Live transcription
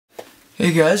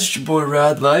Hey guys, it's your boy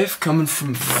radLIFE coming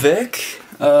from Vic.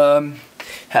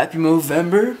 Happy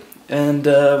Movember, and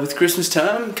with Christmas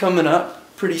time coming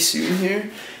up pretty soon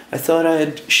here, I thought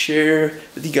I'd share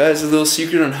with you guys a little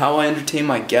secret on how I entertain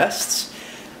my guests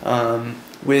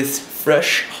with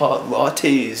fresh hot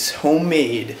lattes,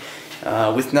 homemade,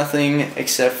 with nothing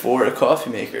except for a coffee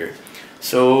maker.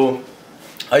 So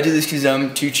I do this because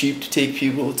I'm too cheap to take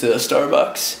people to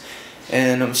Starbucks,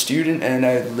 and I'm a student and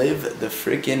I live the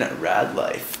freaking rad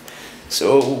life.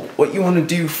 So what you want to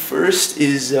do first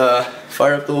is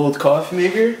fire up the old coffee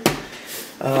maker,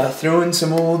 throw in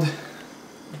some old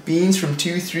beans from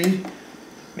 2-3,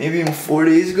 maybe even 4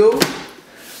 days ago,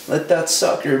 let that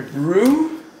sucker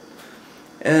brew,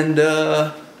 and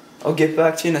I'll get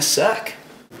back to you in a sec.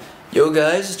 Yo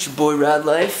guys, it's your boy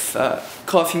radLIFE.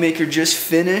 Coffee maker just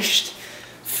finished,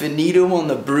 finito on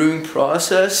the brewing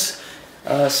process.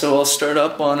 So I'll start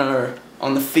up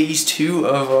on the phase 2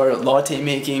 of our latte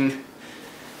making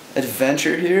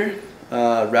adventure here,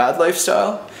 radLIFE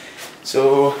style.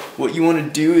 So what you want to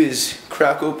do is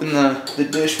crack open the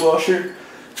dishwasher,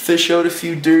 fish out a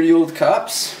few dirty old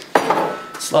cups,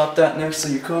 slop that next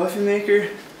to your coffee maker,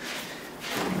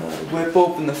 whip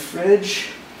open the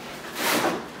fridge,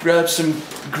 grab some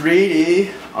grade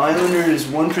A Islanders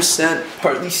 1%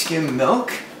 partly skimmed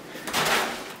milk.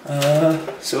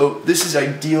 So this is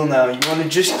ideal now. You want to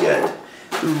just get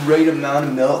the right amount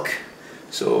of milk.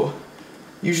 So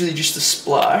usually just a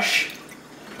splash,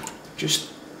 just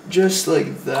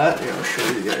like that. Here, I'll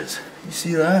show you guys. You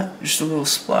see that? Just a little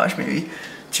splash, maybe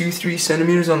 2-3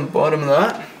 centimeters on the bottom of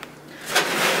that.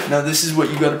 Now this is what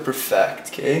you gotta perfect.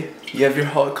 Okay, you have your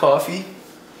hot coffee,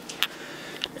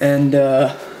 and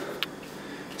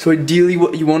so ideally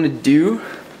what you want to do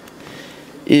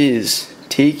is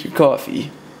take your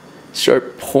coffee,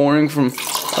 start pouring from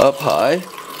up high,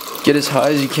 get as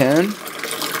high as you can.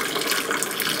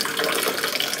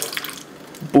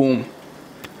 Boom.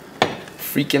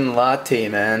 Freaking latte,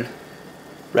 man.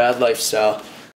 radLIFE style.